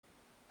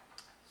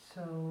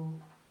So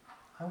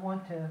I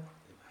want to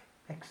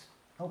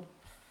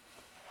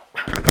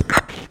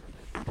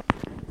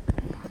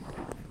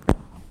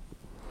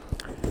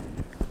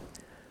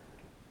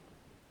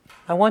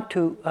I want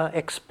to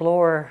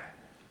explore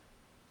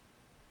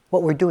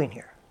what we're doing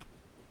here.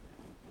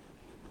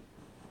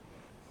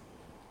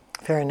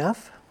 Fair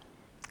enough.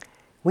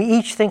 We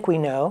each think we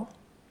know,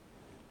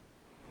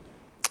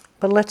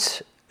 but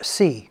let's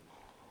see.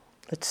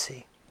 Let's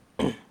see.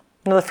 Now,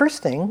 the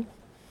first thing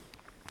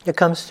that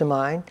comes to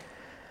mind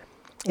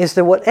is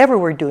that whatever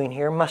we're doing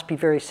here must be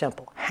very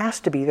simple, has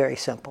to be very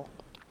simple.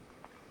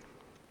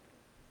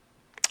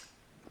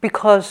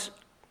 Because,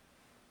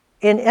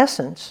 in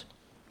essence,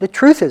 the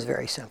truth is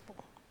very simple.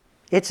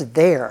 It's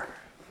there,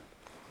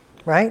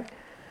 right?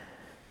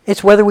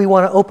 It's whether we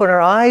want to open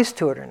our eyes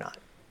to it or not.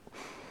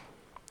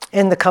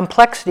 And the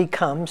complexity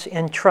comes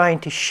in trying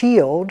to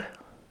shield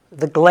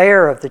the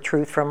glare of the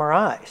truth from our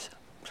eyes.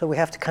 So we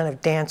have to kind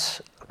of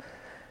dance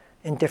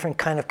in different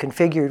kind of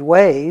configured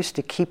ways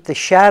to keep the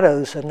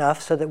shadows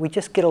enough so that we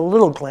just get a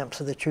little glimpse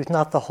of the truth,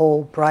 not the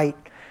whole bright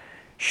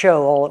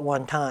show all at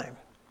one time.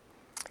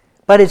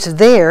 But it's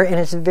there and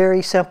it's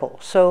very simple.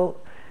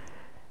 So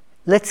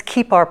let's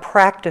keep our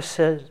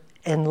practices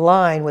in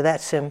line with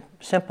that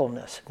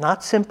simpleness.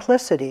 Not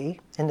simplicity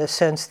in the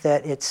sense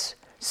that it's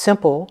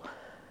simple.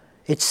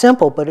 It's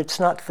simple, but it's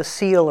not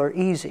facile or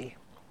easy.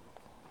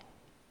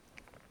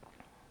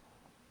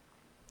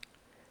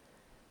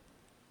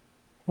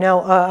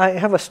 Now, I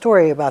have a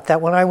story about that.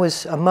 When I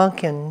was a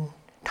monk in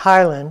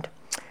Thailand,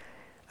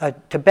 a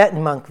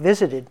Tibetan monk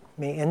visited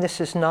me, and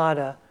this is not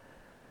a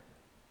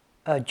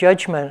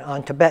judgment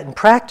on Tibetan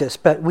practice,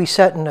 but we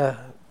sat in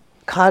a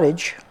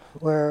cottage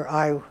where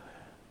I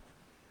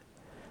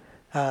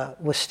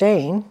was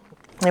staying,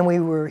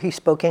 and he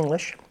spoke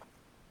English,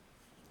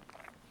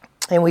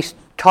 and we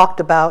talked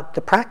about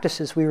the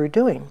practices we were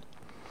doing.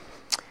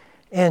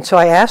 And so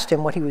I asked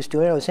him what he was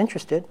doing. I was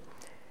interested.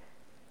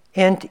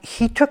 And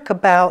it took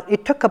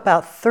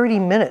about 30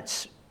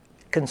 minutes,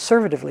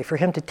 conservatively, for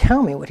him to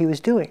tell me what he was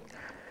doing.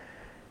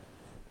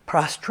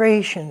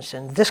 Prostrations,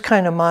 and this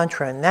kind of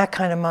mantra, and that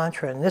kind of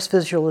mantra, and this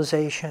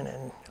visualization,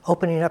 and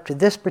opening up to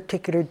this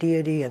particular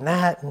deity, and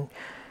that.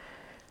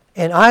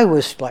 And I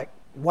was like,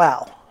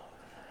 wow.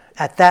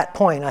 At that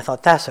point, I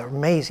thought, that's an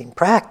amazing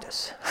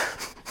practice.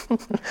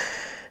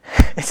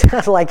 It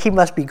sounds like he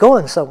must be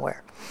going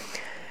somewhere.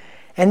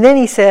 And then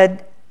he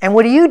said, and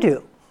what do you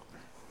do?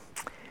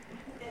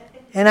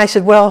 And I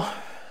said, well,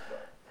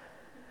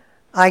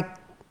 I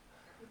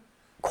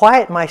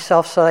quiet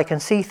myself so I can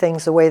see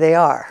things the way they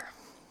are.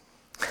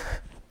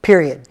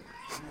 Period.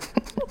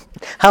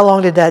 How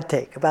long did that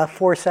take? About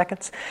 4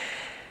 seconds?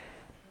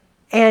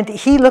 And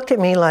he looked at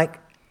me like,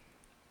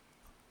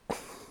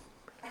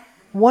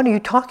 what are you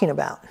talking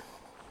about?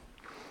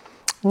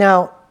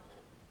 Now,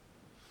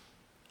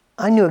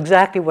 I knew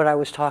exactly what I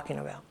was talking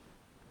about.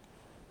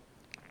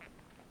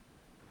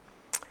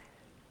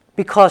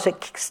 Because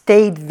it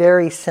stayed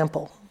very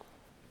simple.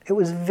 It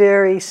was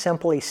very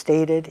simply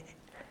stated.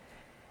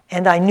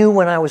 And I knew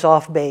when I was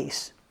off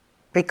base,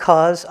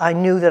 because I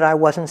knew that I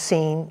wasn't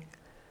seeing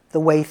the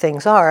way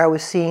things are. I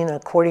was seeing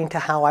according to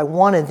how I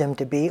wanted them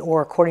to be,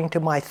 or according to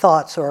my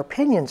thoughts or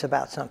opinions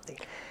about something.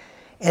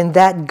 And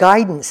that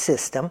guidance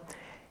system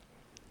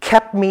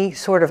kept me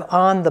sort of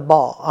on the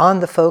ball, on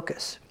the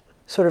focus,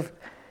 sort of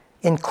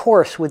in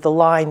course with the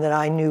line that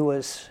I knew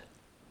was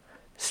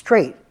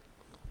straight.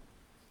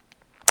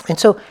 And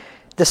so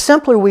the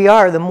simpler we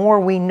are, the more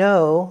we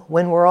know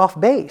when we're off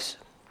base.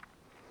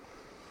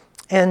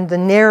 And the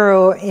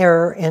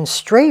narrower and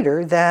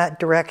straighter that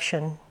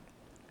direction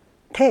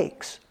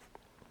takes.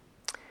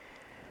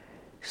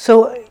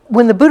 So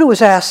when the Buddha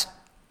was asked,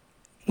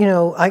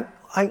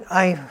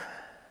 I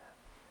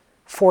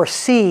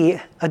foresee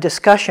a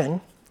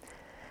discussion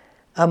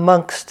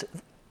amongst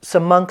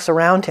some monks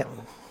around him,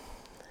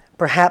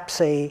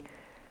 perhaps a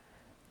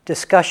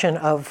discussion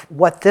of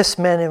what this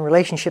meant in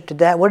relationship to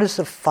that. What does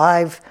the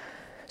 5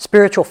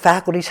 spiritual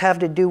faculties have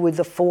to do with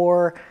the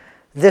 4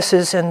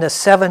 thises and the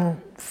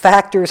 7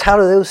 factors? How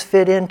do those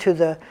fit into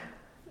the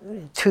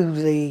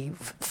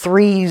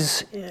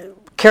 3's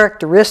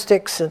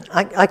characteristics? And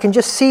I can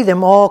just see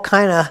them all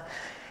kind of,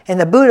 and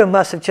the Buddha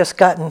must have just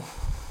gotten,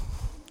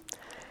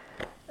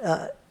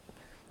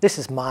 this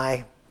is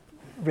my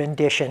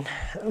rendition,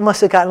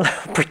 must have gotten a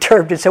little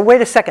perturbed and said,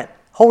 wait a second,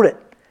 hold it.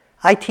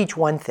 I teach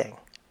one thing.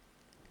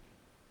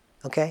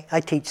 Okay? I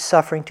teach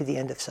suffering to the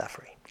end of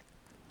suffering.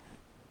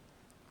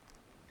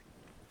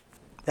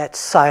 That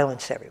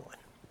silenced everyone.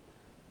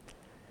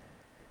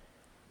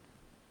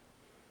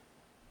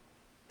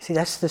 See,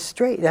 that's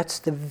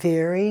the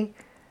very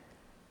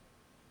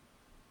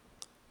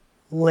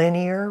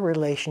linear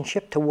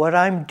relationship to what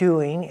I'm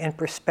doing in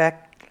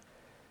respect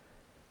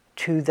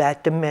to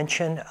that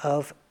dimension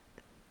of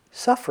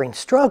suffering,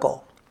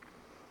 struggle.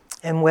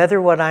 And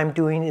whether what I'm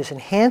doing is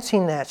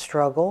enhancing that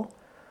struggle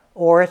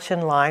or it's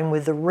in line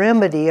with the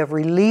remedy of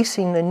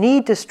releasing the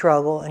need to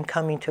struggle and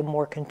coming to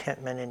more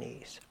contentment and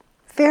ease.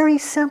 Very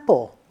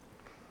simple.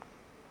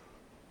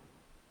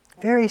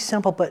 Very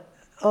simple, but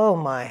oh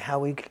my, how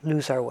we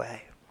lose our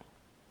way.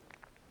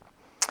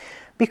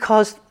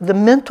 Because the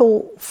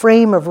mental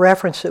frame of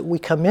reference that we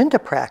come into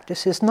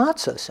practice is not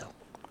so simple.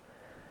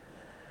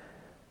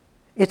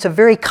 It's a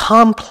very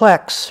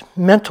complex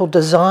mental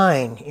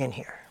design in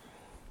here.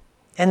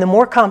 And the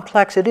more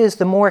complex it is,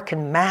 the more it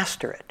can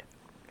master it.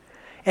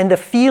 And the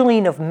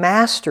feeling of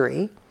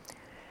mastery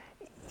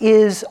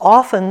is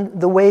often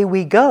the way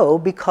we go,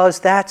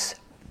 because that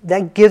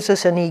gives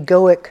us an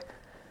egoic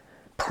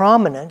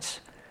prominence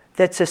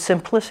that the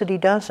simplicity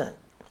doesn't.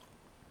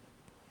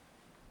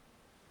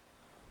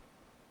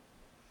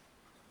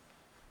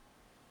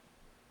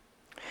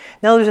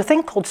 Now, there's a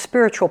thing called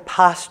spiritual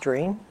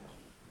posturing,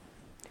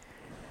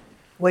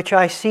 which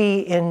I see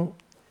in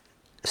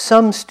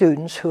some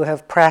students who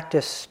have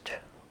practiced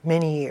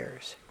many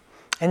years.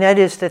 And that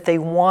is that they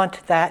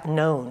want that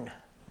known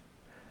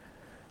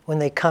when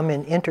they come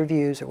in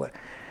interviews or what.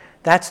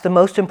 That's the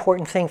most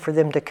important thing for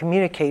them to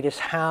communicate, is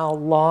how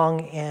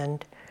long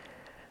and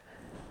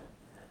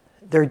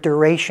their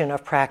duration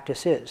of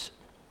practice is,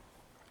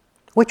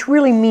 which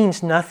really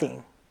means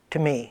nothing to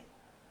me.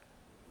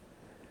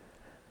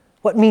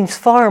 What means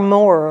far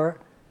more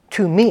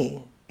to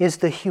me is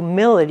the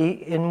humility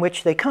in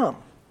which they come.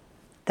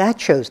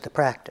 That shows the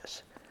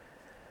practice.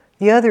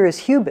 The other is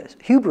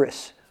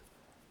hubris.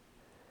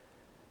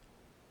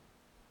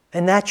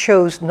 And that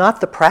shows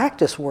not the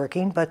practice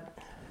working, but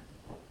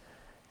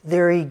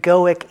their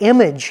egoic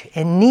image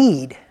and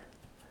need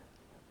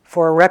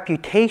for a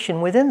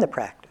reputation within the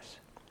practice.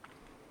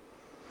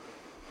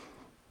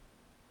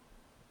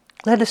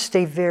 Let us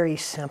stay very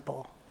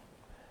simple.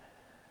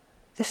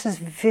 This is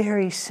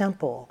very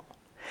simple.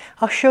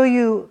 I'll show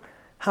you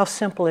how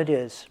simple it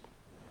is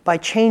by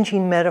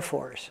changing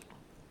metaphors.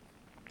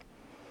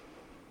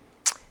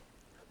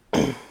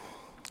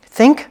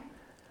 Think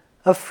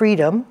of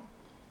freedom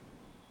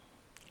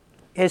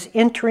as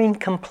entering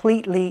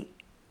completely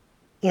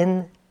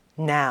in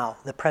now,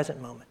 the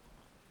present moment.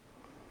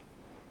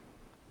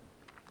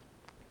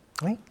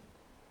 Right?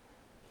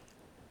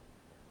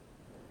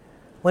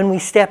 When we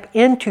step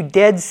into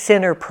dead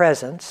center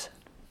presence,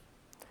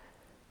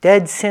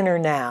 dead center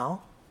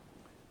now,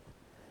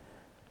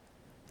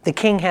 the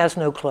king has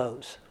no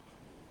clothes.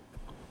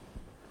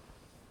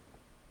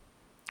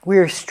 We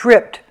are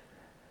stripped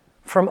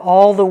from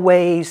all the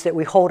ways that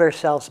we hold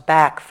ourselves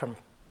back from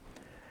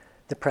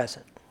the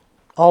present.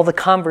 All the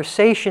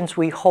conversations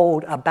we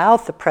hold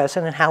about the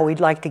present and how we'd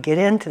like to get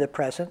into the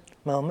present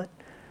moment,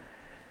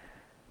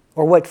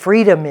 or what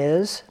freedom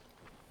is,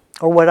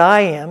 or what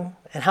I am,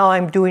 and how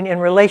I'm doing in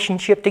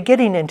relationship to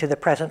getting into the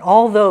present.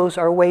 All those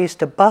are ways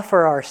to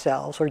buffer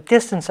ourselves or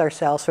distance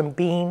ourselves from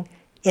being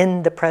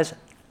in the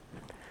present.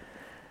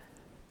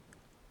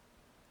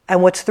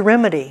 And what's the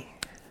remedy?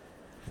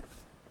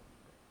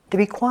 To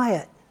be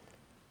quiet.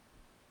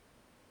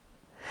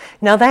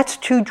 Now that's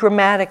too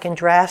dramatic and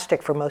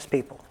drastic for most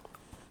people,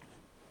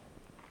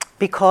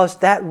 because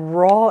that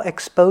raw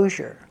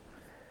exposure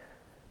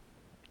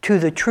to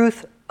the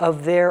truth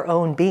of their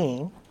own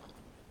being,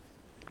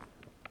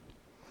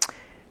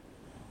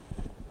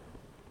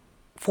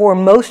 for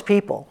most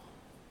people,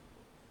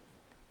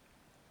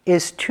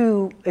 it's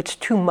too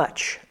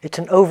much. It's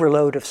an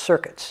overload of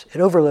circuits.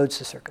 It overloads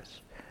the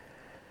circuits.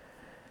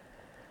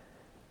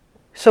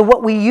 So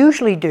what we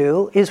usually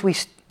do is we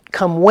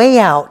come way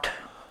out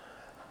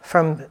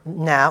from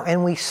now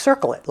and we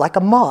circle it like a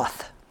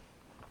moth.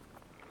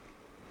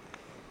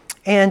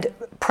 And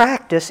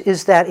practice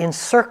is that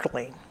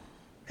encircling.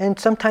 And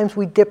sometimes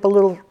we dip a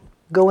little,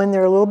 go in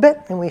there a little bit,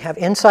 and we have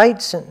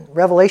insights and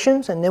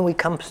revelations, and then we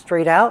come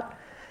straight out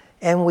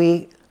and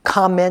we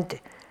comment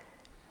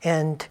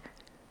and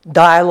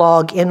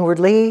dialogue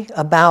inwardly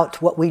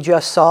about what we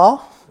just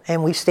saw,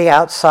 and we stay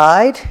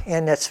outside,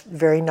 and that's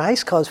very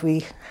nice because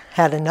we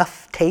had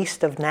enough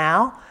taste of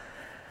now.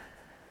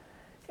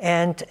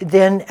 And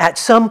then at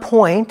some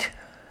point,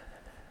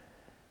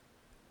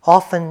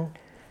 often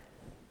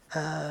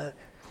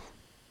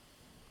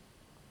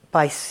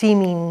by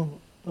seemingly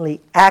an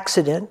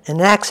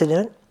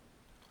accident,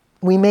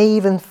 we may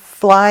even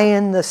fly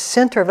in the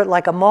center of it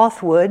like a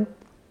moth would,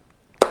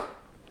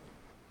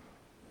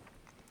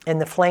 and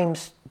the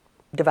flames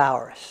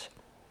devour us.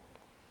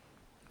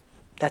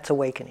 That's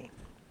awakening.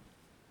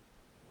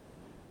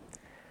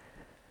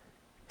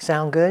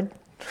 Sound good?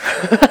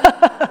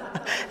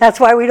 That's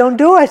why we don't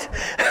do it.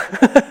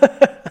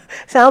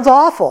 Sounds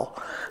awful.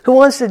 Who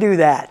wants to do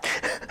that?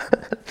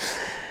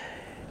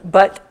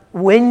 But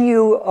when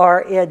you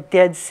are at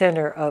dead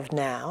center of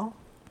now,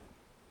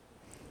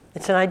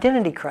 it's an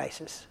identity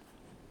crisis.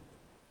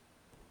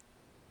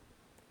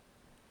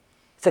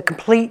 It's a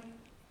complete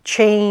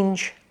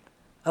change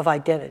of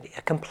identity,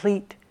 a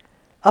complete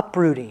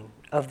uprooting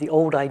of the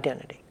old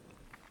identity.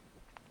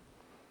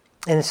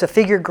 And it's a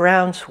figure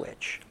ground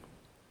switch.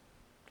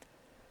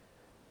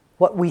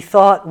 What we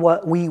thought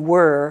what we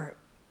were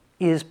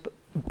is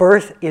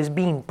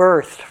being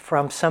birthed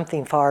from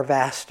something far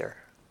vaster.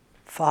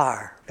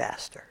 Far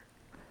vaster.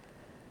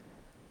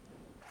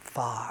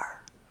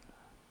 Far.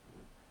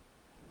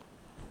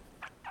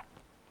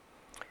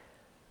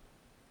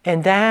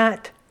 And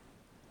that,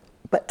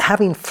 but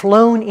having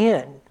flown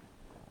in,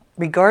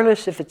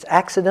 regardless if it's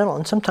accidental,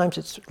 and sometimes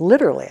it's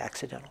literally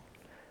accidental,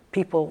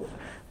 people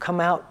come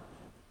out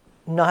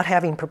not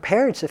having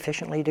prepared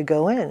sufficiently to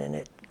go in, and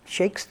it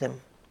shakes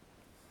them,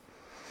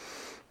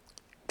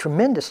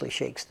 tremendously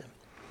shakes them.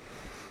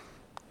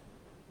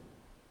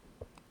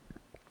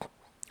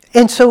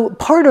 And so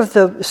part of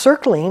the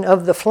circling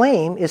of the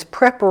flame is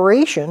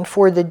preparation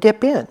for the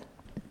dip in.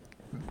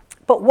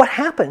 But what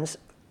happens,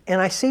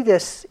 and I see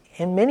this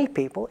in many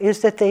people,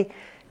 is that they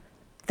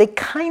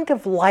kind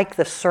of like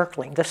the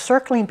circling. The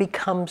circling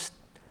becomes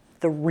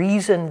the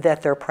reason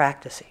that they're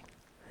practicing.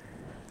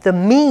 The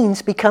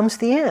means becomes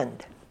the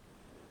end.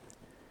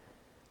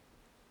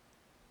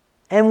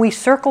 And we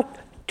circle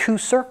to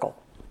circle.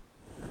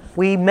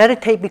 We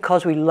meditate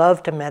because we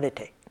love to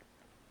meditate.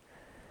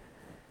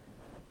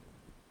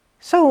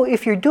 So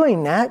if you're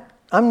doing that,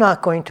 I'm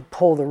not going to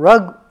pull the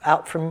rug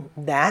out from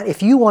that.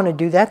 If you want to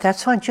do that,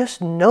 that's fine.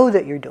 Just know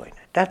that you're doing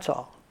it. That's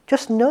all.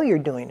 Just know you're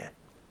doing it.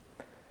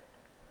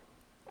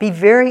 Be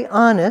very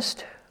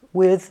honest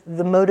with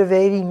the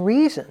motivating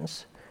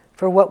reasons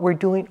for what we're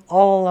doing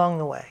all along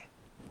the way.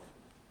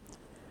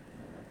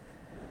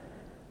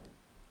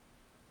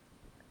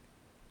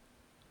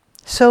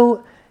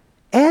 So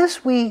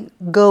as we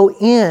go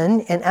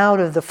in and out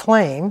of the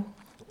flame,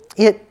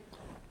 it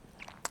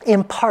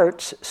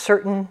imparts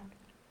certain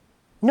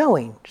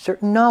knowing,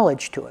 certain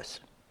knowledge to us,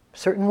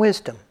 certain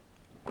wisdom.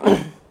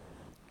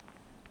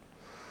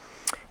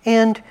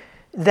 And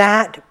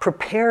that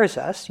prepares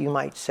us, you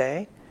might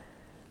say,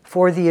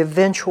 for the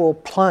eventual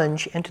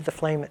plunge into the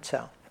flame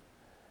itself.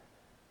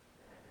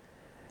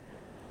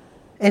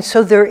 And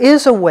so there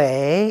is a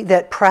way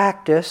that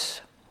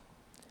practice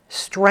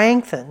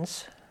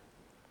strengthens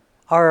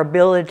our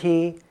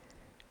ability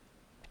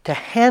to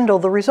handle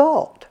the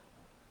result,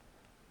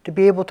 to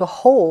be able to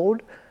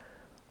hold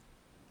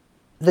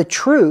the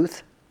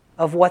truth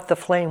of what the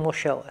flame will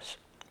show us.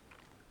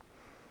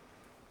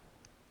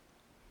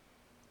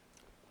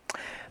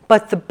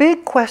 But the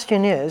big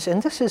question is,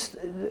 and this is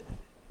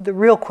the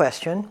real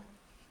question,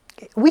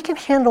 we can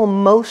handle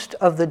most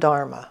of the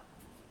Dharma.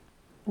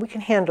 We can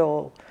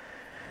handle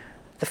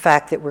the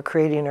fact that we're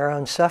creating our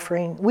own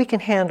suffering. We can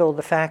handle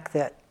the fact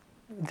that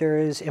there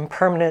is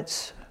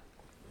impermanence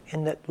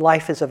and that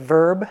life is a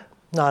verb,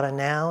 not a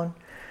noun.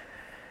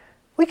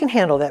 We can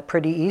handle that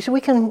pretty easy.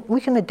 We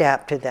can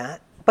adapt to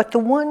that. But the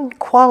one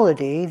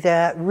quality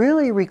that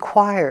really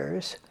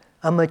requires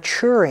a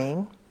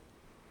maturing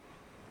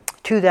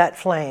to that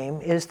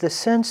flame is the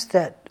sense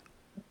that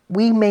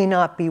we may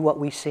not be what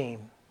we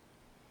seem.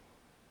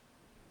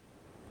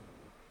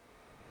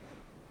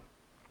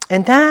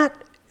 And that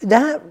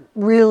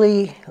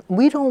really,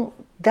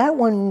 that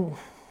one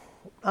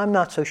I'm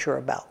not so sure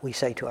about, we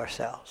say to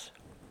ourselves.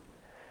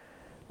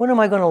 What am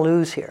I going to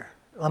lose here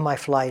on my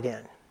flight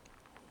in?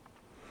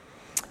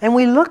 And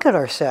we look at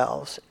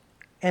ourselves,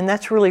 and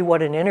that's really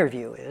what an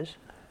interview is.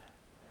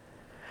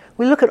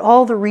 We look at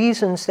all the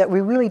reasons that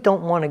we really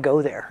don't want to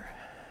go there,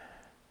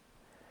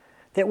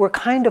 that we're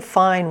kind of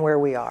fine where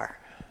we are.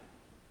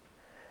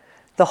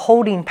 The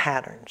holding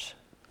patterns,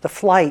 the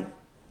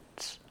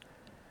flights,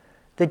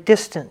 the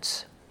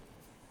distance,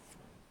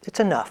 it's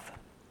enough.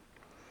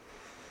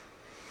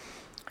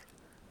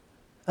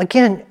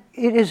 Again,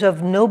 it is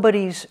of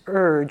nobody's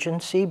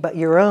urgency but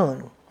your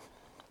own.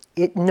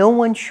 No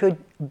one should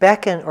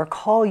beckon or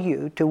call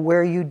you to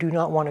where you do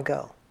not want to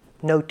go.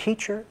 No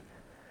teacher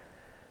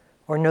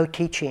or no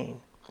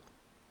teaching.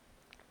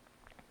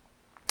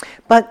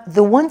 But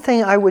the one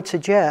thing I would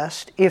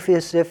suggest,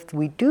 if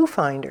we do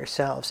find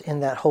ourselves in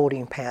that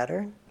holding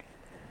pattern,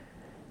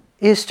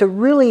 is to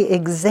really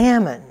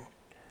examine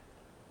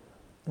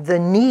the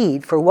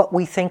need for what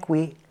we think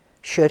we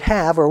should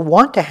have or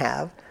want to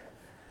have,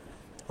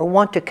 or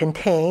want to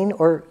contain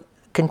or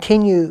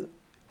continue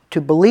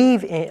to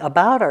believe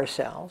about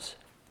ourselves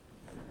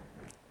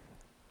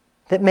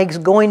that makes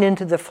going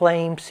into the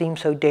flame seem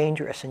so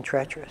dangerous and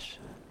treacherous.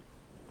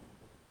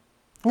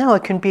 Now,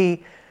 it can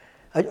be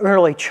an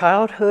early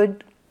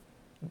childhood,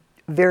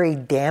 very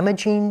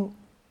damaging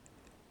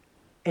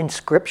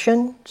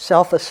inscription,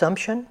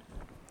 self-assumption.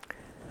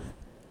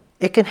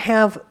 It can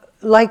have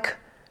like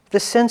the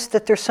sense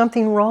that there's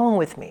something wrong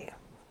with me.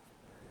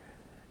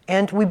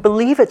 And we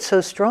believe it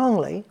so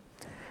strongly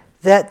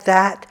that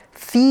that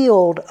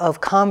field of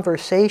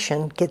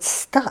conversation gets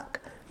stuck.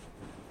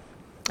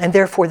 And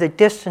therefore the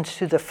distance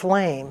to the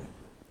flame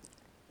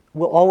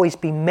will always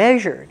be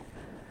measured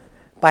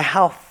by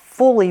how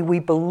fully we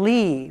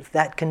believe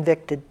that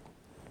convicted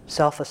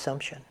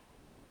self-assumption.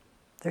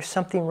 There's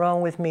something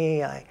wrong with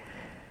me,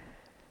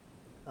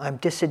 I'm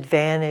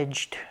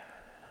disadvantaged.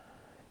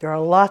 There are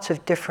lots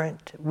of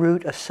different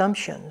root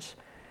assumptions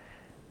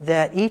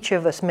that each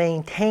of us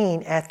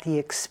maintain at the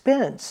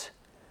expense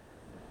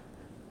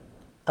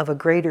of a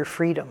greater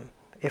freedom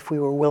if we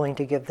were willing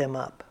to give them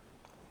up.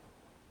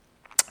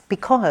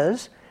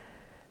 Because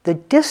the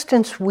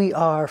distance we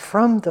are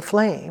from the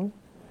flame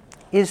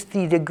is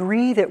the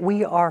degree that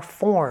we are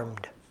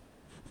formed.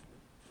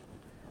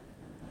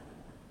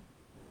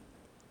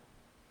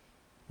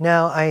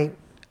 Now I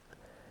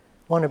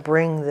want to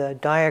bring the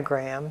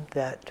diagram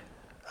that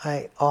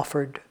I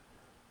offered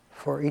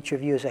for each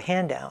of you as a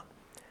handout.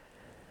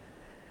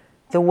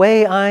 The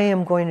way I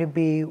am going to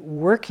be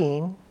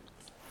working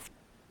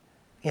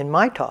in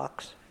my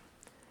talks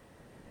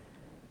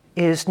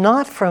is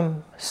not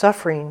from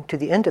suffering to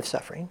the end of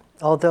suffering,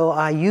 although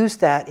I use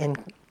that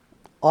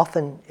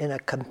often in a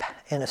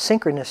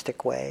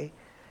synchronistic way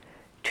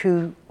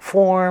to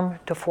form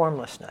to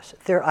formlessness.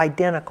 They're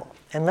identical.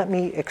 And let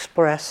me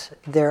express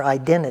their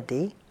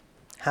identity,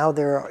 how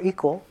they're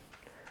equal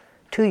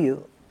to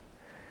you,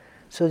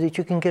 so that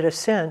you can get a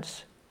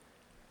sense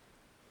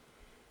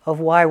of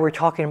why we're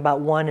talking about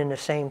one and the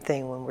same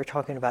thing when we're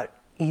talking about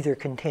either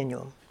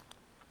continuum.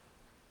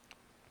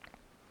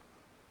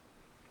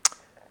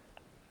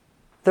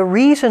 The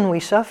reason we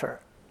suffer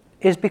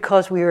is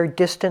because we are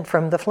distant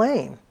from the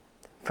flame,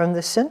 from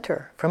the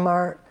center, from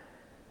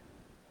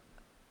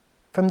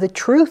the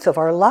truth of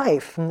our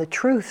life, from the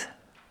truth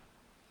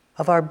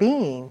of our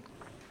being.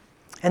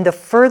 And the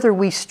further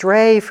we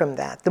stray from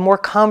that, the more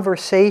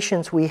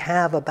conversations we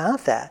have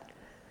about that,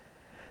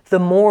 the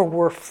more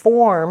we're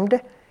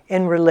formed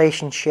in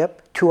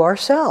relationship to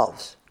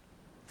ourselves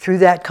through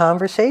that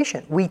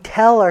conversation. We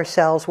tell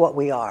ourselves what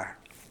we are.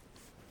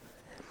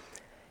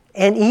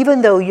 And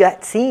even though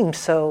that seems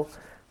so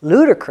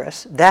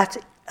ludicrous, that's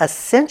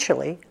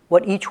essentially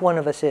what each one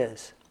of us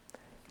is.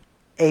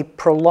 A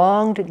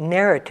prolonged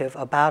narrative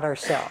about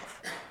ourselves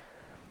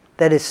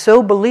that is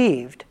so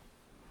believed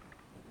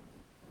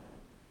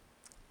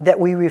that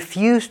we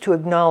refuse to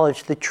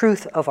acknowledge the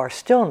truth of our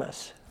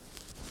stillness.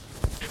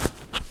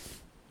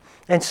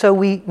 And so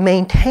we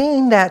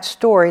maintain that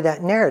story,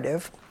 that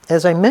narrative,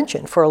 as I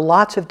mentioned, for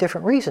lots of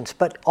different reasons.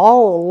 But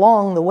all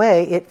along the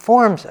way, it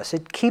forms us.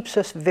 It keeps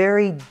us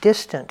very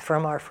distant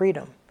from our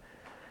freedom.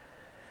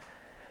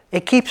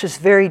 It keeps us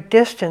very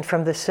distant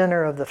from the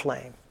center of the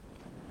flame.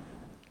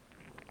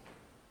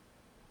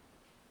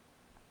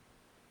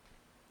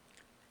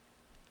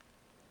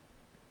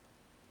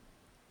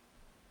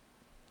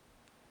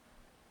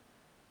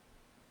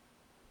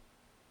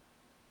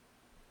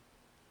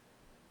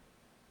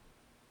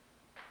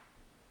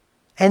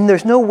 And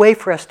there's no way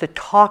for us to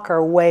talk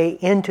our way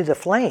into the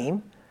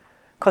flame,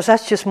 because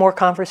that's just more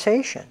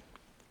conversation.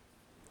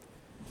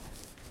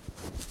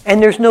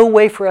 And there's no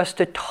way for us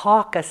to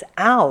talk us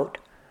out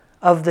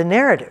of the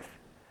narrative,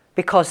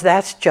 because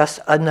that's just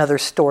another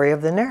story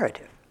of the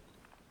narrative.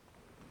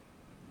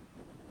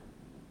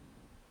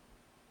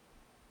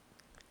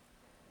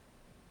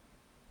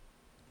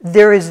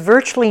 There is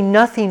virtually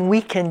nothing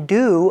we can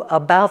do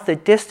about the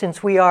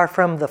distance we are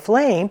from the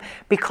flame,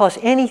 because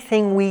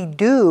anything we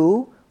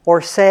do or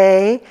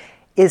say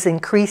is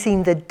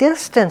increasing the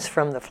distance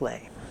from the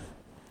flame.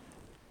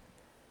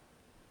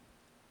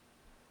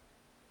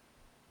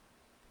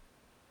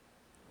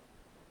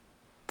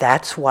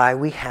 That's why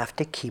we have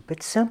to keep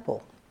it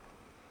simple.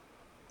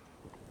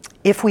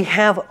 If we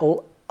have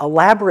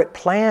elaborate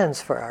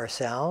plans for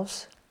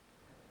ourselves,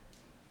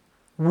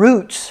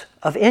 routes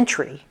of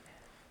entry,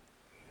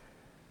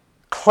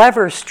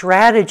 clever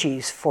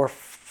strategies for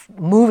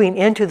moving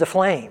into the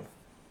flame,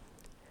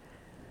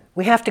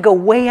 we have to go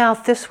way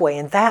out this way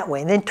and that way,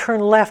 and then turn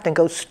left and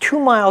go 2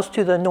 miles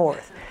to the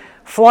north.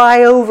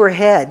 Fly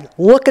overhead,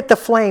 look at the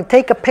flame,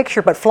 take a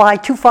picture, but fly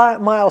 2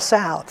 miles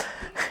south.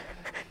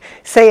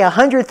 Say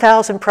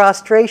 100,000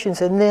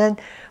 prostrations, and then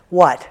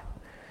what?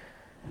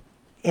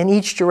 In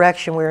each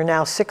direction, we are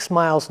now 6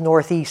 miles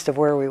northeast of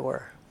where we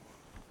were.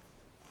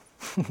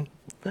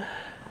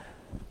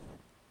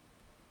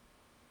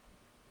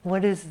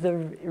 What is the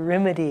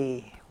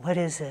remedy? What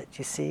is it,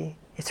 you see?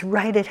 It's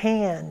right at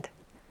hand.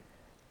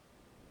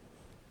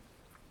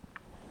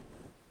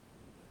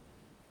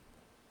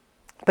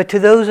 But to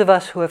those of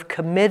us who have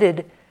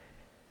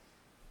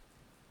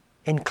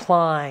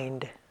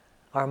inclined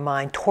our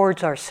mind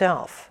towards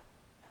ourself,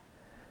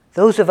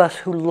 those of us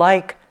who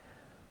like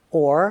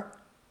or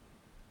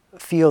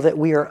feel that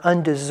we are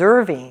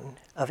undeserving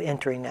of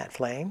entering that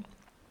flame,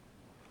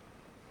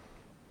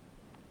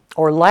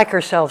 or like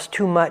ourselves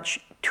too much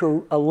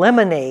to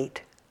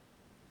eliminate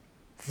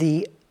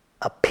the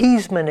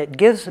appeasement it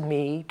gives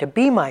me to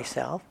be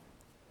myself,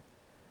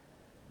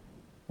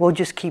 we'll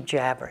just keep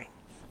jabbering.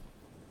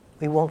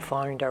 We won't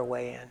find our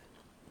way in.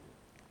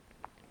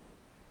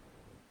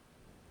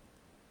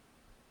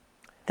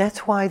 That's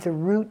why the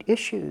root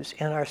issues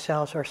in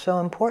ourselves are so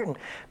important,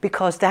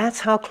 because that's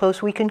how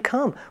close we can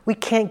come. We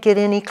can't get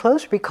any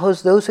closer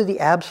because those are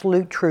the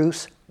absolute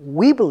truths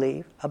we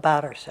believe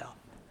about ourselves.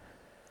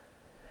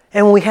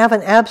 And when we have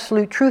an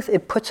absolute truth,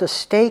 it puts a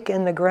stake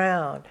in the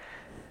ground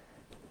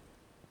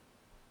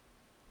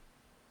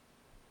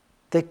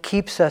that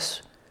keeps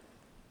us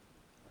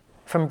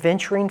from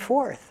venturing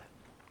forth.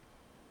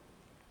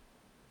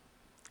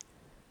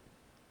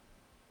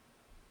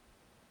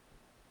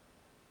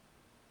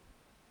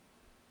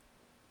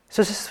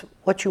 So is this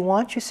what you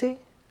want, you see?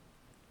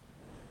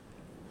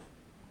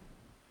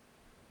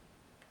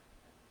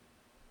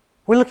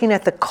 We're looking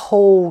at the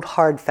cold,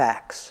 hard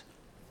facts.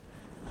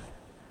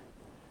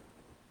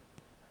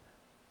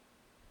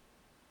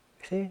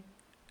 See?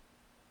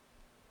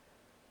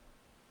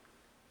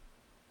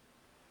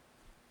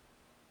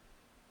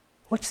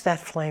 What's that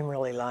flame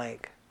really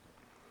like?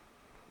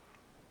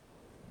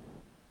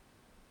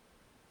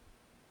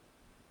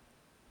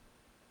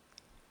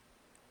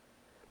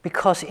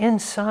 Because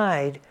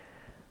inside,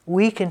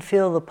 we can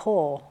feel the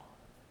pull.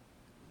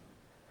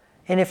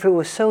 And if it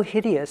was so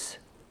hideous,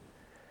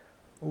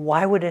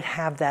 why would it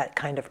have that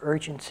kind of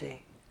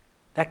urgency,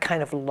 that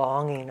kind of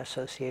longing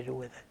associated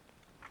with it?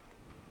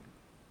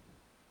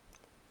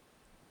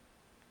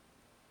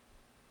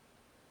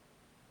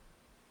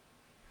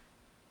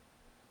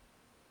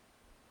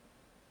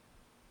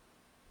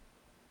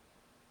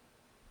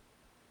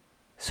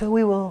 So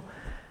we will,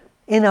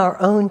 in our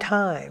own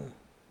time,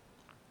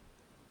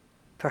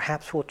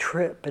 perhaps we'll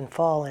trip and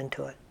fall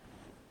into it.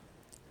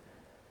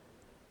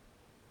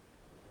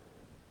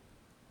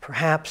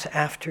 Perhaps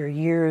after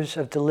years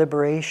of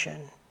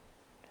deliberation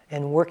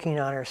and working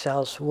on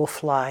ourselves, we'll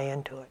fly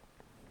into it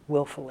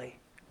willfully,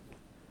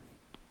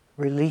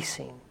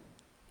 releasing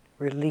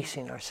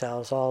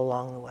ourselves all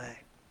along the way.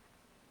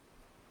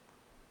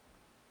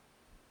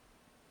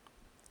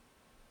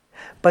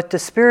 But the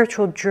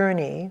spiritual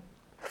journey,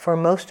 for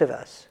most of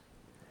us,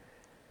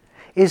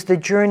 is the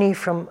journey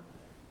from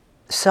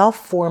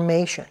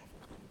self-formation.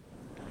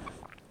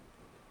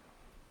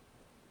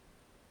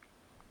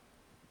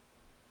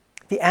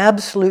 The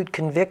absolute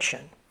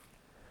conviction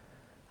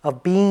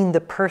of being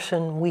the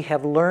person we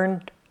have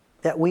learned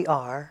that we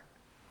are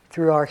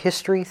through our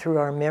history, through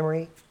our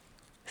memory,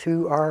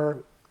 through our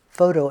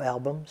photo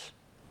albums.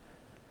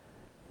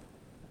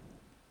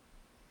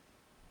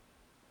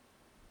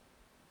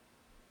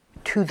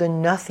 To the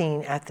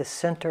nothing at the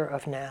center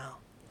of now.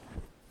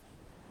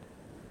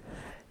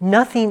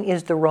 Nothing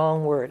is the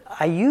wrong word.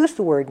 I use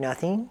the word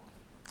nothing,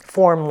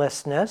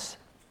 formlessness,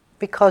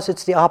 because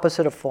it's the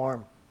opposite of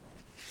form.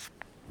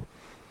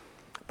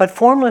 But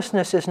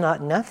formlessness is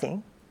not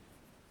nothing.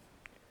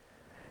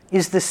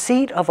 Is the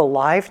seat of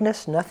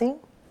aliveness nothing?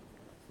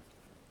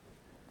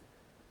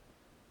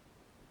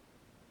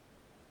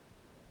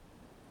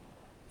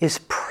 Is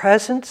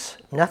presence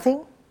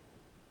nothing?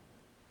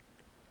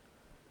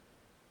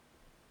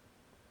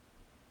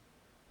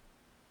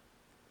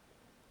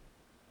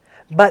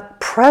 But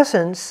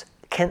presence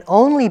can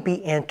only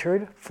be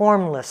entered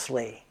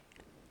formlessly.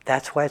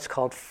 That's why it's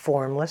called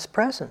formless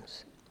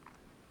presence.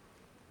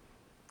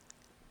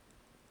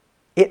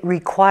 It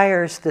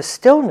requires the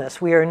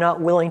stillness we are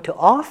not willing to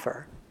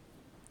offer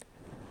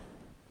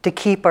to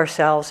keep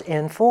ourselves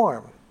in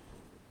form.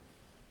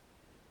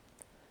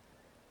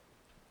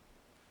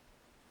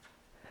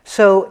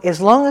 So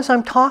as long as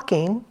I'm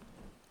talking,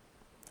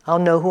 I'll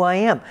know who I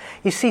am.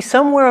 You see,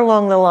 somewhere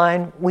along the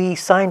line, we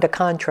signed a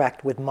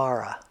contract with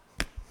Mara.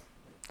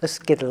 Let's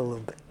get it a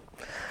little bit.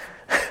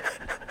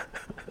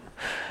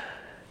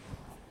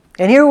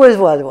 And here was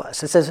what it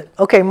was. It says,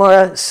 okay,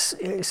 Mara, it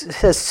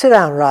says, sit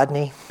down,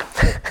 Rodney.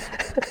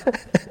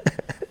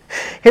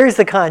 Here's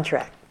the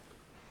contract.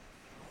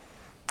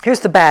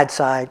 Here's the bad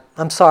side.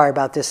 I'm sorry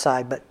about this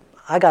side, but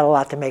I got a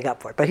lot to make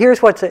up for it. But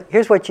here's what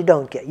you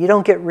don't get. You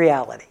don't get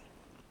reality.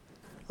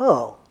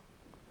 Oh,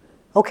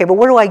 okay, but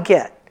what do I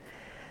get?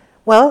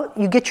 Well,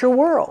 you get your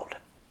world.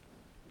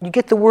 You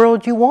get the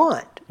world you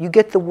want. You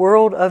get the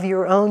world of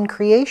your own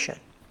creation.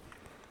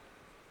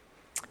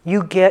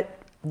 You get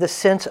the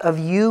sense of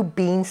you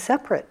being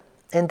separate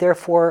and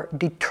therefore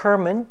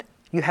determined.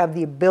 You have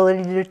the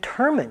ability to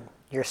determine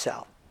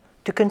yourself,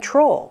 to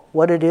control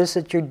what it is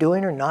that you're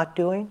doing or not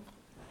doing.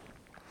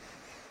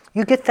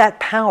 You get that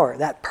power,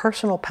 that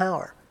personal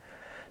power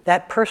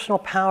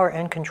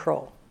and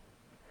control.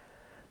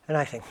 And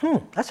I think,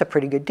 that's a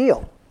pretty good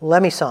deal.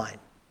 Let me sign.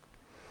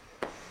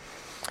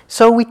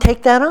 So we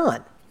take that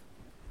on.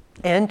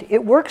 And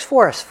it works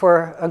for us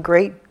for a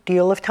great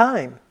deal of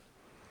time.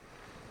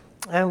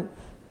 And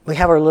we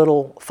have our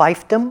little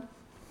fiefdom.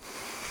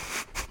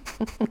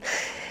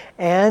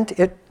 And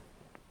it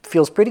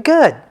feels pretty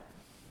good.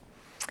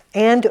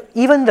 And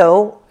even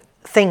though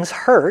things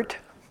hurt,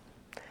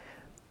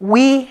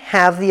 we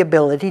have the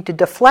ability to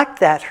deflect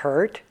that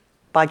hurt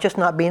by just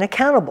not being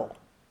accountable.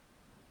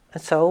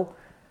 And so,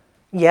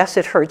 yes,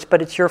 it hurts,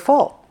 but it's your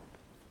fault.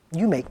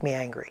 You make me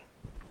angry.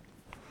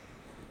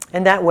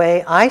 And that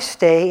way, I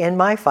stay in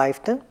my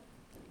fiefdom,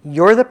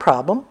 you're the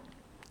problem,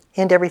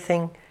 and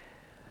everything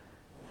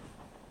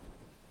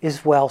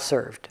is well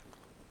served.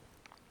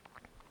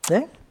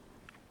 Okay?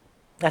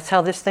 That's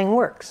how this thing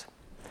works.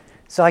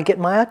 So I get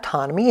my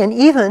autonomy, and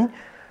even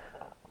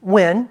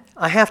when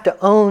I have to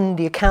own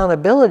the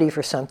accountability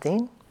for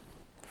something,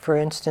 for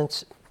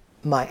instance,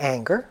 my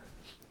anger,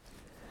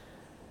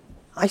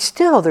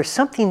 there's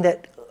something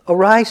that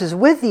arises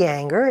with the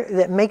anger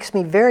that makes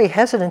me very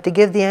hesitant to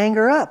give the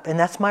anger up, and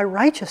that's my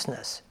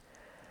righteousness.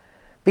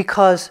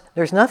 Because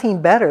there's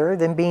nothing better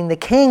than being the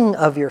king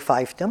of your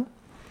fiefdom,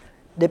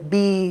 to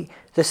be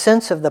the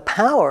sense of the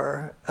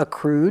power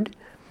accrued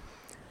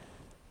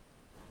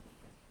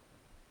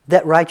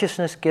that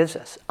righteousness gives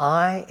us.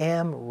 I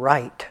am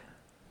right.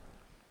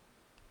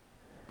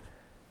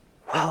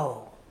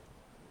 Whoa.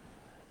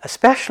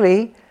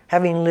 Especially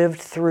having lived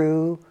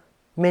through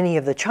many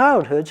of the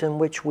childhoods in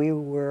which we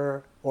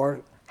were, or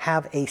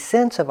have a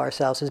sense of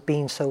ourselves as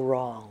being so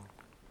wrong.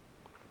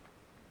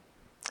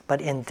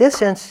 But in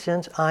this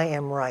instance, I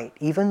am right.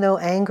 Even though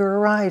anger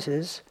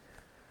arises,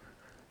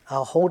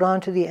 I'll hold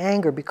on to the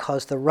anger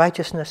because the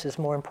righteousness is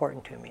more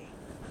important to me.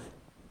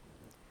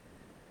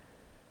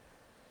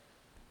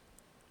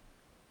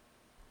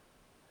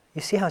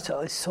 You see how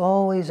it's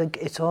always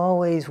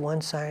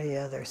one side or the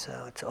other.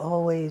 So it's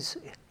always,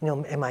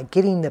 am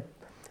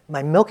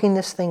I milking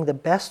this thing the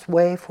best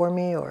way for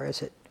me, or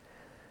is it?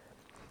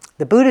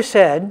 The Buddha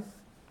said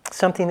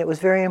something that was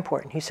very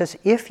important. He says,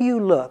 if you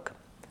look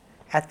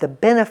at the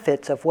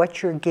benefits of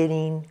what you're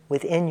getting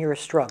within your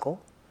struggle,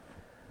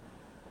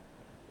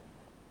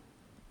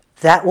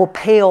 that will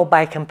pale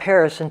by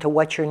comparison to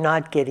what you're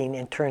not getting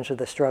in terms of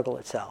the struggle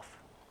itself.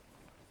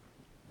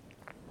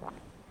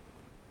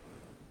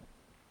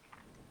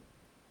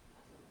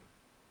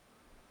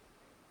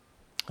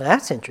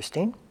 That's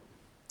interesting.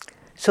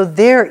 So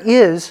there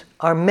is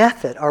our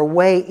method, our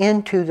way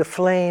into the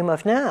flame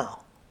of now.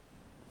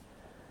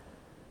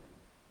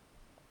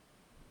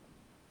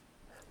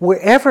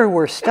 Wherever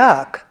we're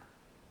stuck,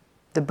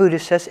 the Buddha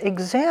says,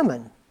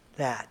 examine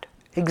that.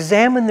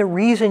 Examine the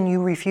reason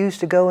you refuse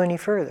to go any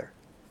further.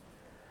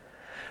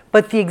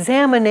 But the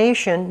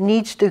examination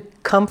needs to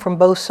come from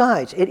both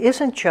sides. It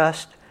isn't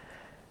just,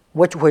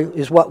 which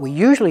is what we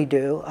usually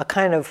do, a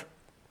kind of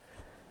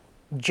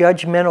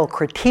judgmental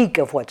critique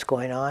of what's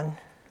going on.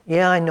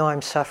 Yeah, I know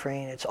I'm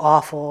suffering. It's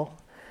awful.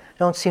 I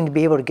don't seem to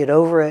be able to get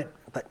over it,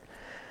 but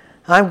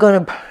I'm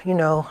going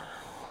to,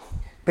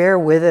 bear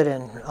with it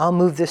and I'll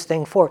move this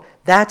thing forward.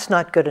 That's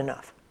not good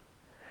enough.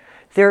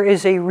 There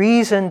is a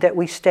reason that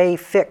we stay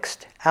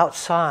fixed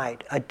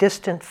outside, a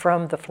distant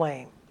from the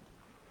flame.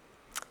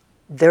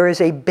 There is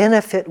a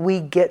benefit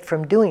we get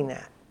from doing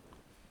that.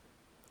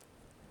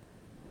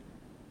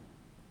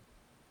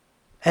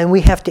 And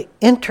we have to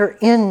enter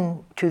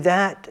into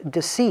that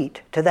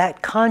deceit, to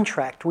that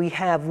contract we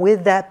have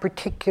with that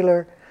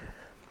particular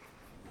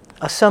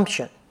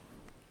assumption,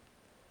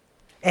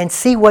 and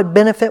see what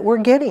benefit we're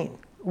getting.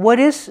 What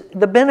is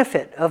the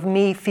benefit of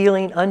me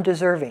feeling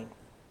undeserving?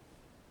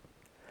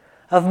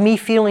 Of me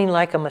feeling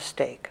like a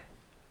mistake?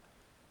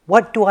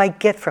 What do I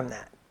get from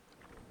that?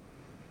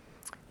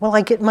 Well,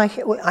 I'll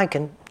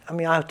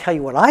tell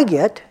you what I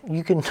get.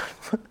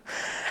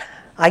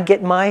 I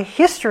get my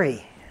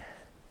history.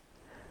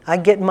 I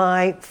get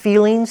my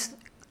feelings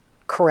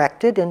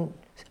corrected and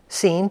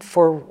seen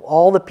for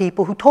all the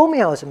people who told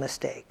me I was a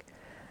mistake.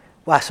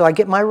 Well, so I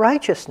get my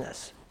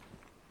righteousness.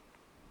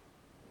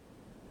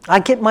 I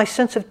get my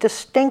sense of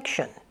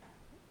distinction.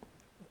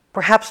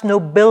 Perhaps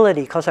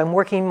nobility, because I'm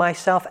working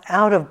myself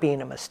out of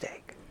being a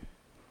mistake.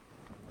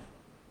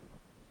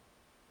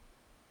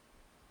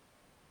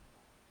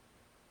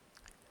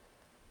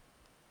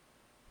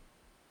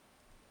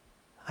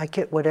 I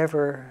get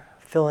whatever,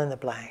 fill in the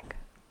blank.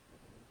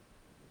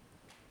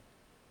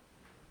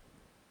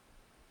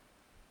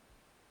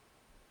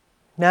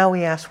 Now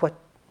we ask, what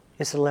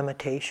is the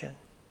limitation?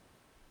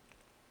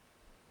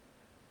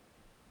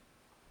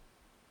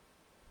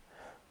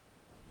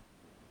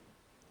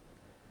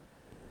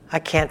 I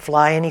can't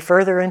fly any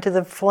further into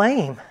the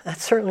flame. That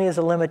certainly is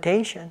a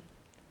limitation.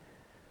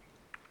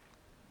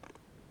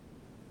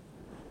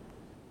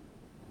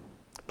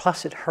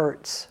 Plus it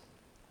hurts.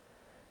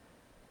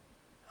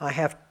 I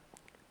have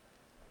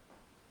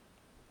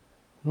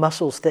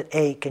muscles that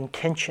ache and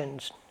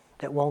tensions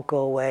that won't go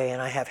away,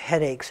 and I have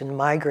headaches and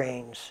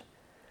migraines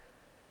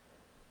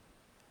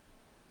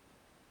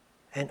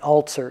and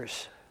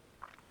ulcers,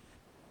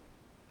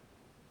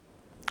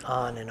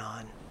 on and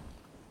on.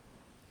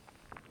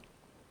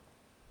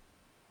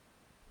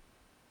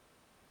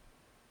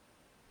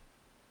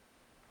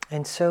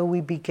 And so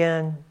we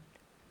begin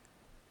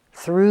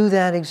through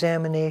that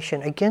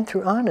examination, again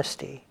through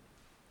honesty.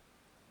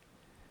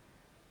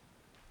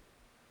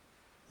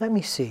 Let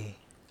me see.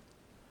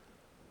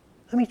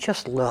 Let me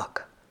just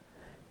look.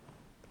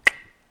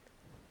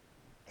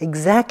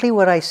 Exactly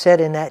what I said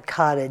in that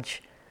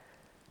cottage,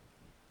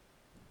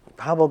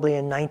 probably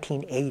in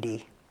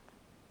 1980.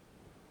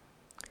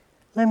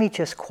 Let me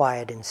just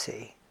quiet and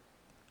see.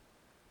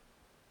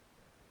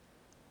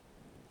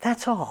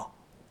 That's all.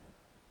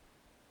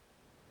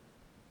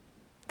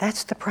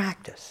 That's the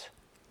practice.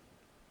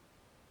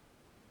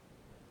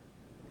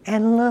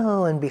 And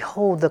lo and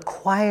behold, the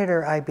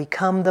quieter I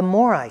become, the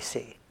more I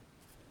see.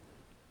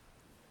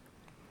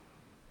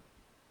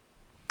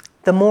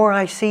 The more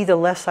I see, the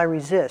less I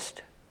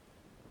resist.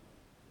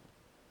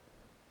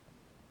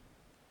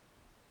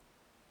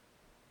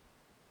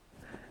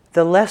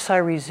 The less I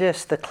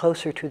resist, the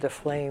closer to the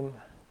flame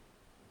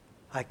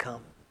I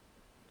come.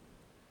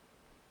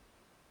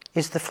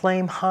 Is the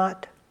flame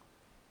hot?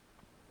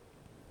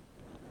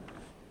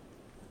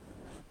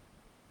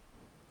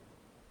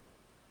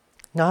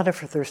 Not if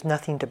there's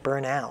nothing to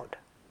burn out.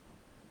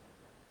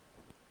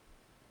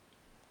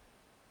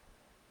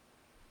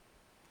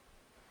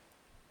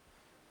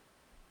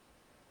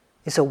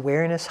 Is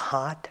awareness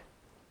hot?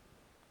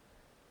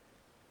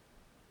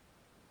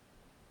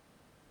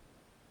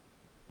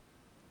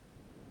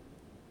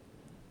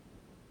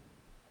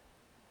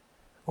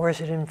 Or is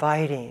it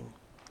inviting?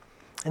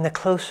 And the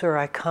closer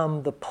I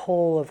come, the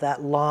pull of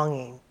that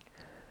longing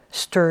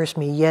stirs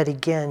me yet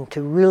again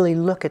to really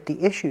look at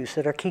the issues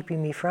that are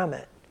keeping me from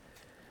it.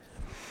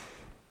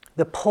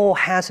 The pull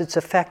has its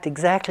effect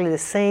exactly the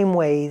same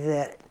way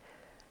that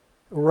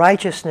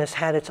righteousness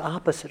had its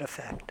opposite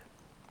effect.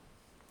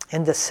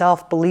 And the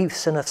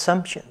self-beliefs and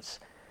assumptions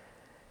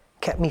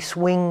kept me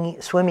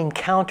swimming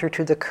counter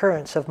to the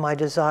currents of my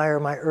desire,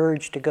 my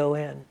urge to go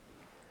in.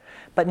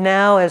 But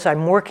now, as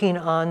I'm working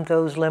on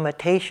those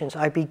limitations,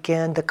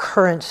 the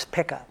currents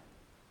pick up.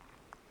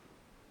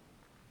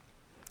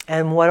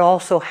 And what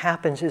also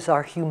happens is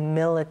our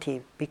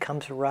humility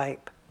becomes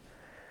ripe.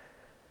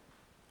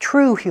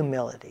 True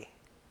humility,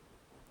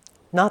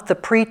 not the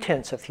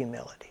pretense of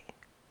humility.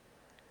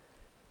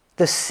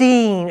 The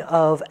seeing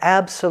of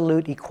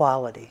absolute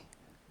equality,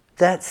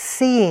 that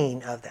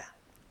seeing of that.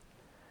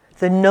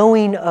 The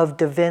knowing of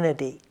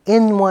divinity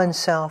in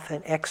oneself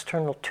and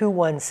external to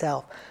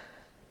oneself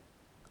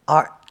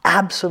are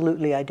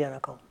absolutely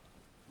identical.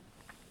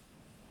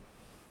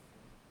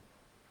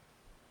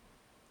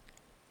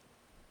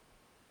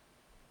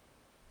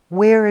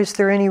 Where is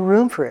there any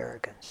room for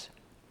arrogance?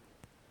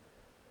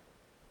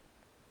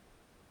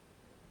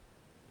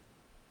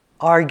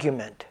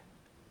 Argument.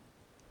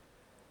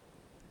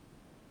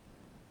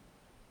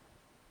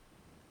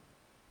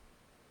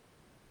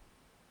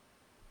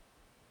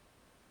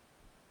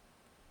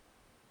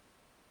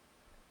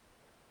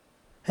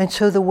 And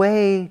so the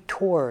way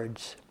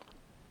towards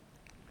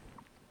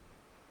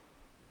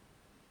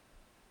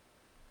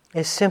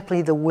is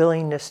simply the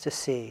willingness to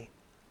see.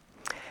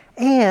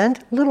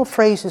 And little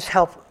phrases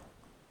help,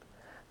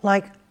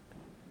 like,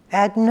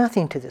 add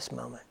nothing to this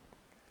moment.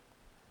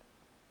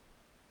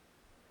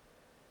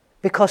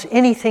 Because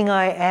anything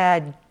I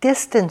add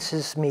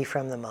distances me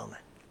from the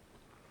moment.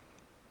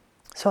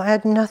 So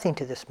add nothing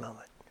to this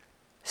moment.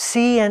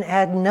 See and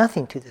add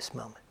nothing to this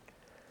moment.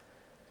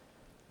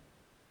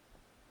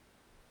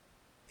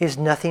 Is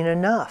nothing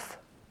enough?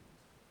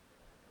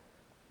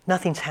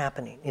 Nothing's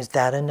happening. Is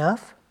that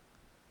enough?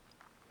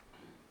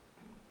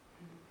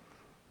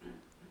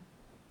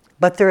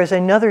 But there is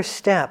another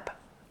step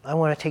I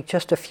want to take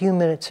just a few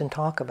minutes and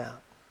talk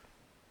about.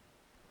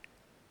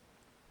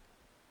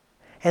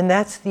 And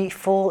that's the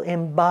full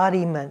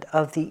embodiment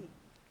of the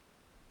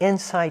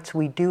insights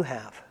we do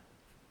have.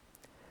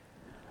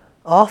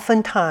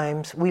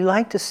 Oftentimes, we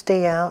like to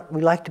stay out,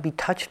 we like to be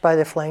touched by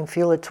the flame,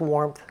 feel its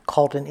warmth,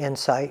 called an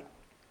insight.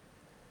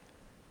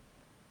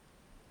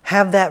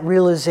 Have that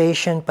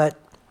realization, but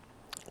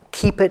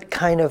keep it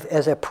kind of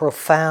as a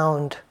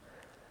profound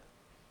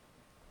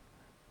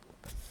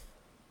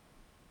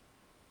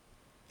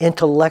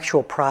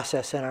intellectual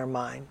process in our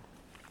mind.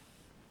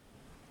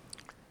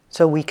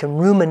 So we can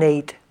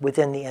ruminate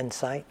within the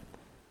insight.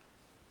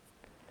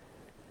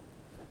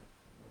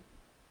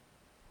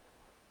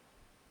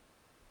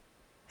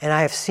 And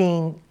I have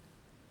seen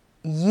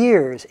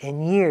years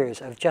and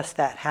years of just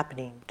that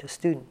happening to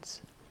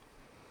students.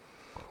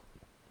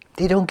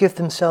 They don't give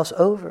themselves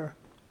over.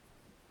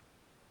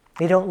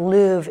 They don't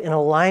live in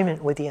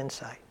alignment with the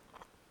insight.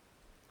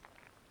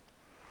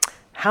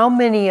 How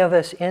many of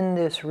us in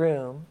this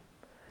room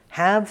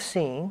have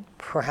seen,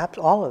 perhaps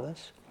all of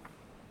us,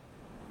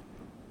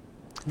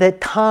 that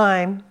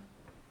time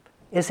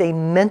is a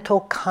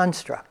mental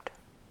construct,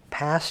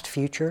 past,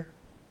 future,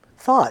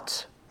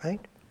 thoughts,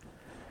 right?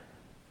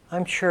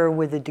 I'm sure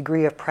with a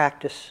degree of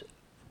practice,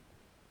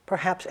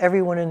 perhaps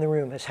everyone in the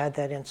room has had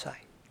that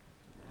insight.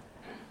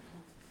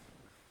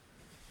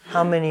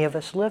 How many of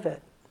us live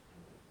it?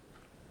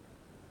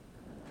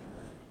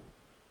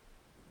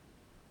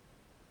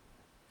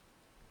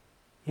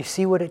 You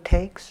see what it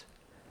takes?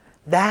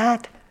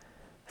 That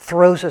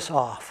throws us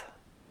off.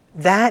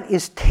 That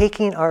is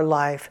taking our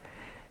life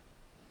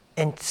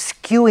and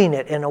skewing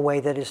it in a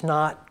way that is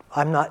not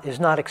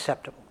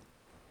acceptable.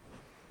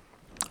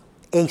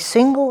 A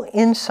single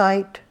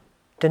insight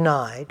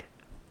denied,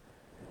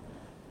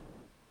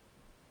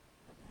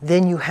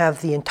 then you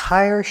have the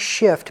entire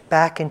shift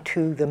back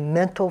into the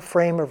mental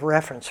frame of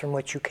reference from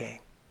which you came.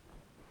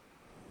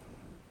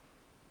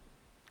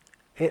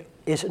 It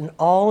is an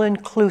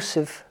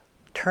all-inclusive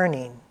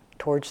turning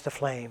towards the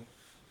flame.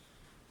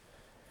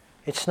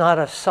 It's not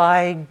a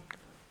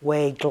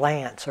sideway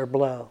glance or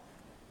blow.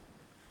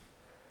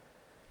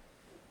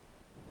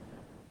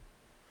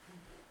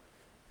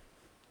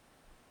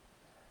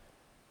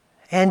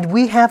 And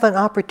we have an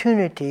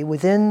opportunity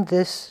within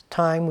this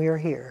time we are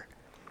here.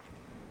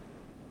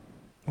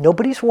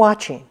 Nobody's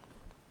watching.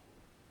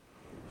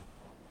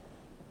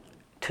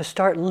 To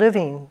start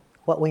living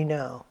what we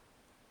know.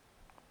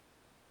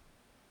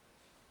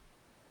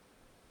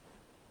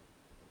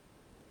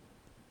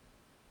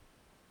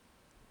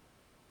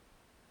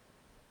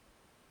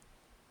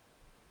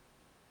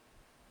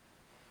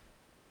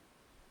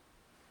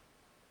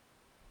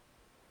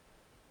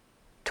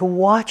 To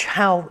watch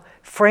how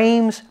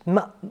frames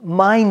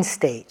mind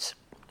states.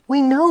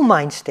 We know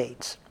mind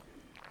states.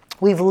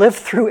 We've lived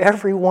through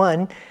every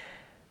one.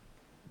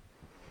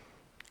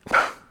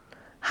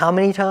 How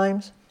many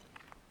times?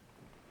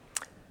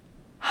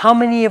 How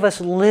many of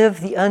us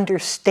live the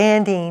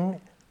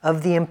understanding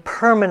of the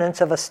impermanence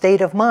of a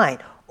state of mind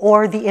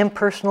or the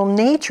impersonal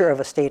nature of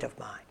a state of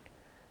mind?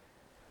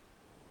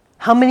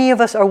 How many of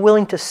us are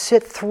willing to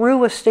sit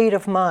through a state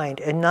of mind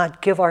and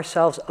not give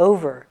ourselves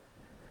over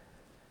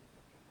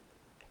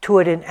to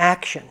it in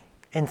action,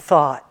 in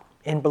thought,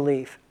 in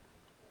belief?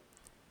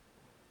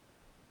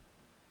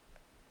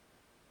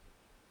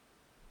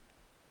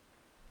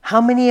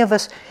 How many of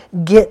us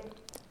get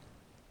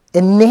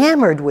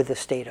enamored with a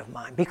state of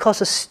mind because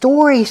a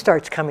story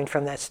starts coming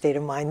from that state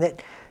of mind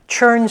that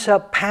churns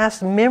up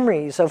past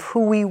memories of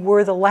who we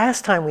were the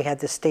last time we had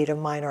this state of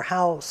mind, or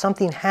how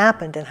something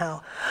happened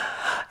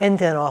and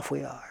then off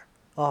we are,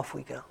 off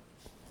we go.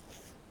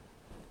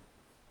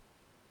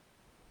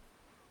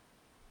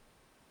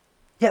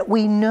 Yet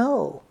we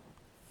know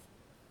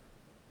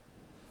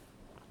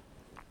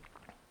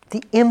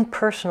the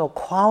impersonal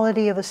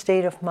quality of a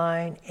state of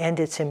mind and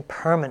its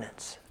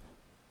impermanence.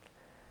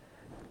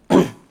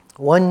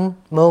 One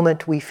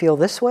moment we feel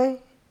this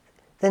way,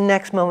 the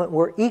next moment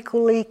we're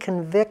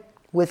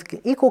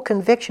with equal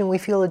conviction we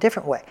feel a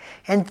different way.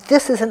 And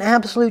this is an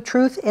absolute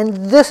truth, and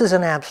this is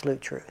an absolute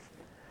truth.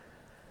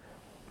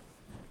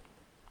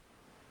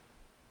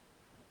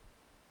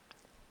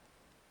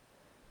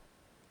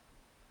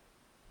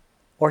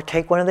 Or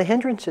take one of the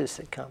hindrances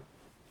that come.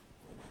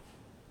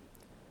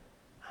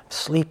 I'm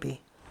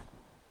sleepy.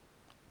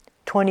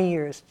 20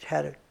 years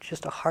had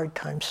just a hard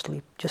time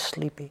just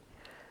sleepy.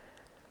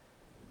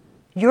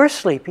 You're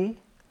sleepy,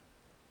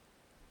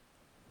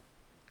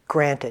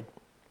 granted.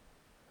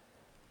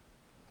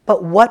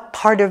 But what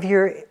part of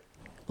your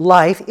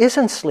life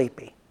isn't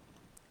sleepy?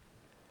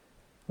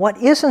 What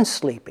isn't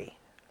sleepy?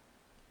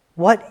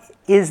 What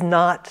is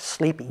not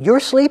sleepy? You're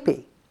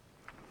sleepy.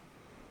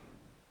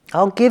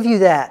 I'll give you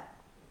that.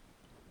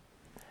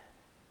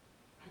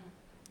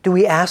 Do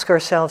we ask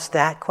ourselves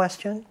that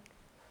question?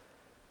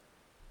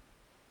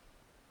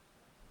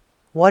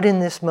 What in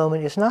this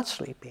moment is not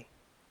sleepy?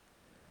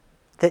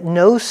 That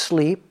knows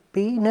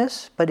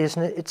sleepiness, but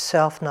isn't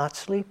itself not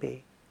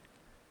sleepy.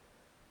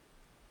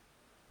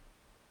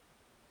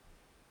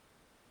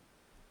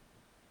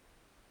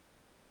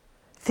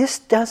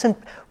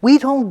 We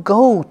don't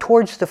go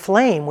towards the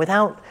flame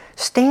without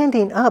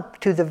standing up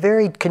to the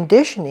very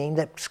conditioning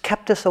that's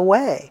kept us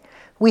away.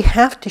 We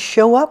have to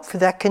show up for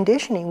that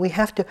conditioning. We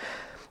have to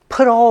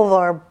put all of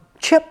our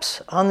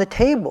chips on the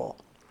table.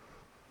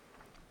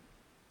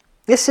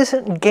 This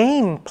isn't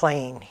game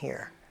playing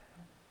here.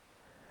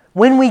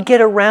 When we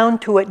get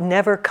around to it,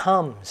 never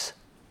comes.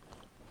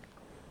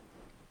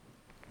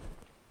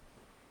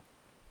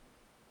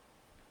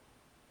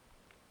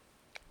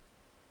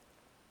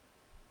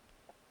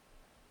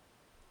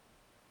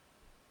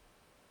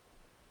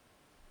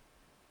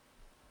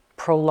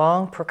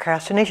 Prolonged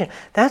procrastination.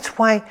 That's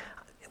why,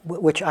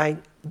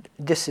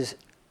 this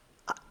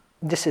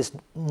is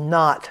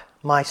not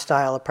my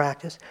style of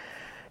practice.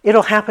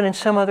 It'll happen in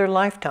some other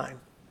lifetime.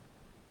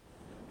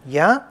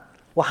 Yeah?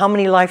 Well, how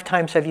many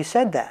lifetimes have you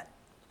said that?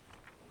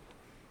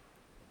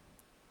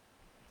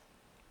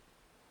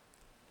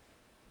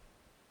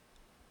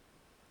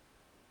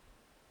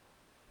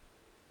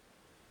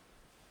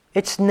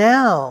 It's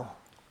now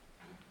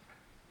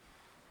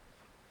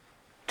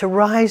to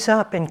rise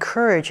up in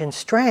courage and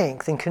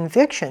strength and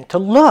conviction, to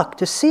look,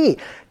 to see,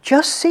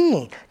 just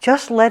seeing,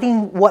 just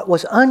letting what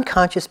was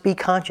unconscious be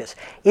conscious.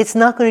 It's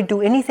not going to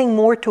do anything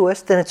more to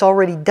us than it's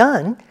already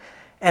done,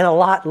 and a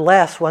lot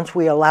less once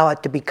we allow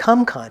it to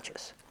become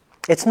conscious.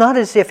 It's not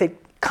as if it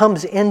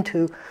comes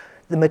into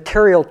the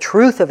material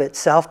truth of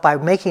itself by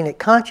making it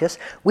conscious.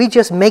 We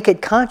just make it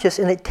conscious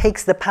and it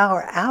takes the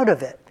power out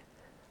of it.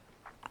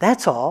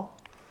 That's all.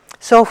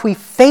 So if we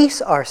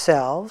face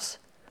ourselves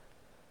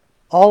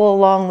all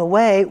along the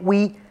way,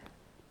 we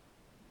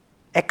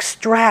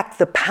extract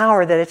the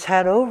power that it's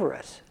had over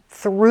us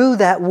through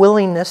that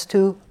willingness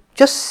to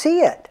just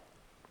see it.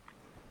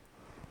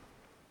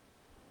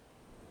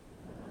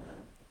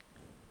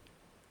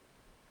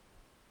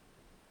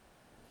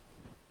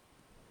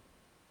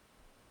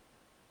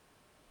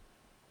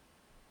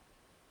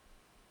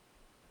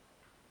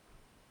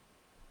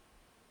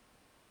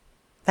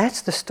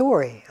 That's the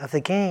story of the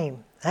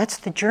game. That's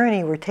the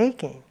journey we're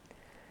taking.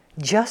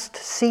 Just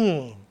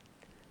seeing.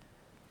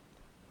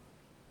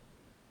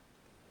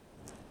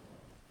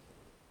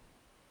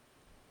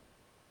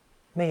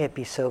 May it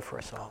be so for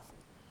us all.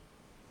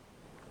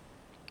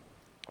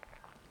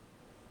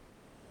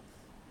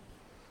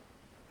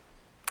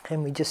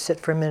 Can we just sit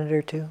for a minute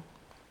or two?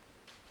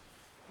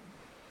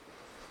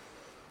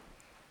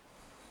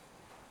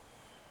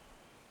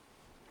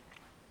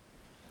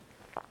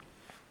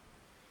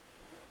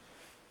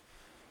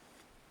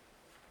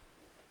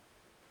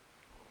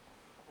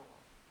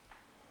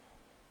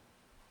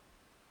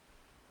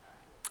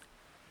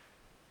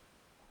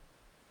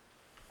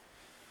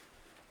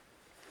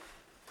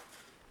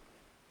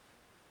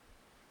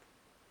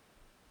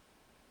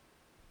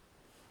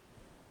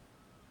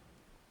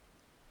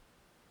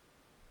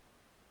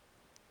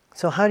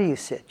 So how do you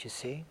sit, you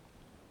see?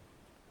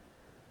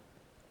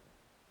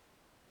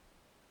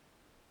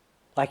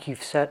 like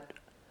you've said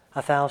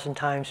 1,000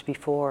 times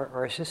before?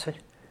 Or is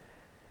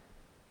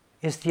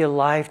the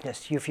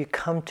aliveness, have you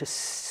come to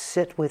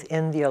sit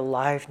within the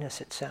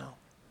aliveness itself?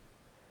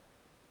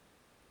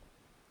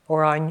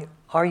 Or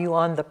are you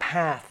on the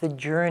path, the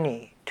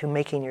journey to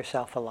making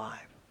yourself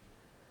alive?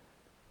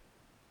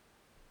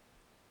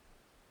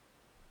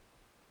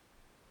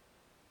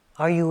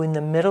 Are you in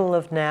the middle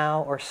of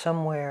now or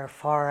somewhere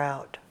far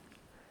out,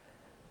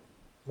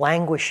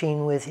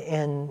 languishing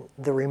within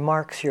the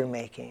remarks you're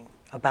making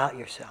about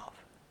yourself?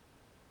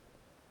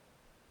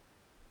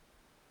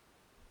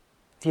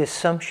 The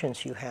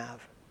assumptions you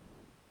have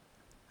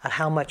at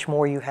how much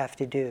more you have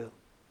to do.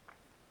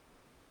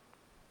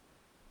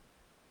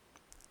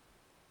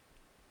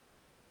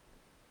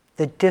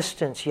 The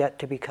distance yet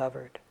to be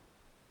covered.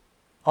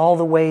 All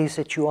the ways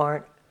that you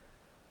aren't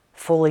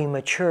fully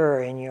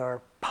mature in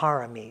your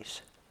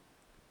paramis.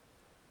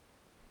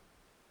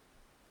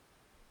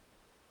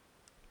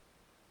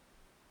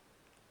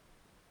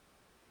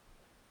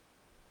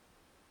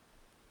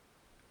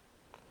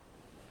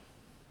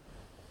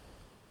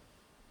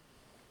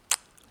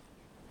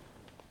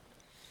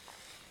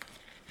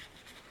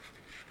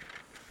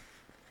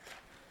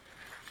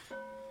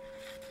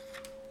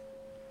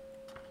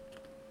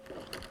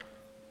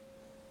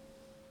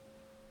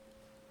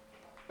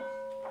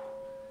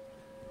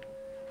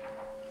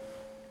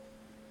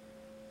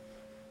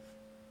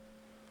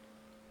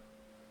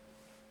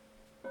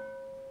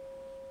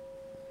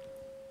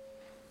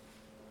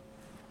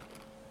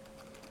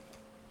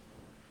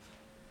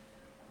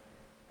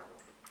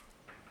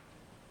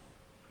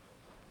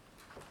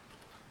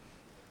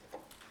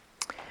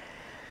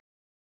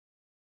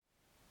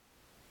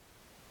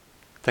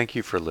 Thank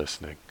you for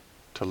listening.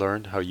 To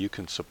learn how you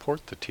can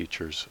support the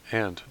teachers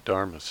and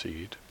Dharma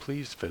Seed,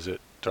 please visit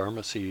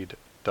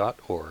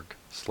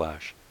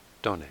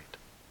dharmaseed.org/donate.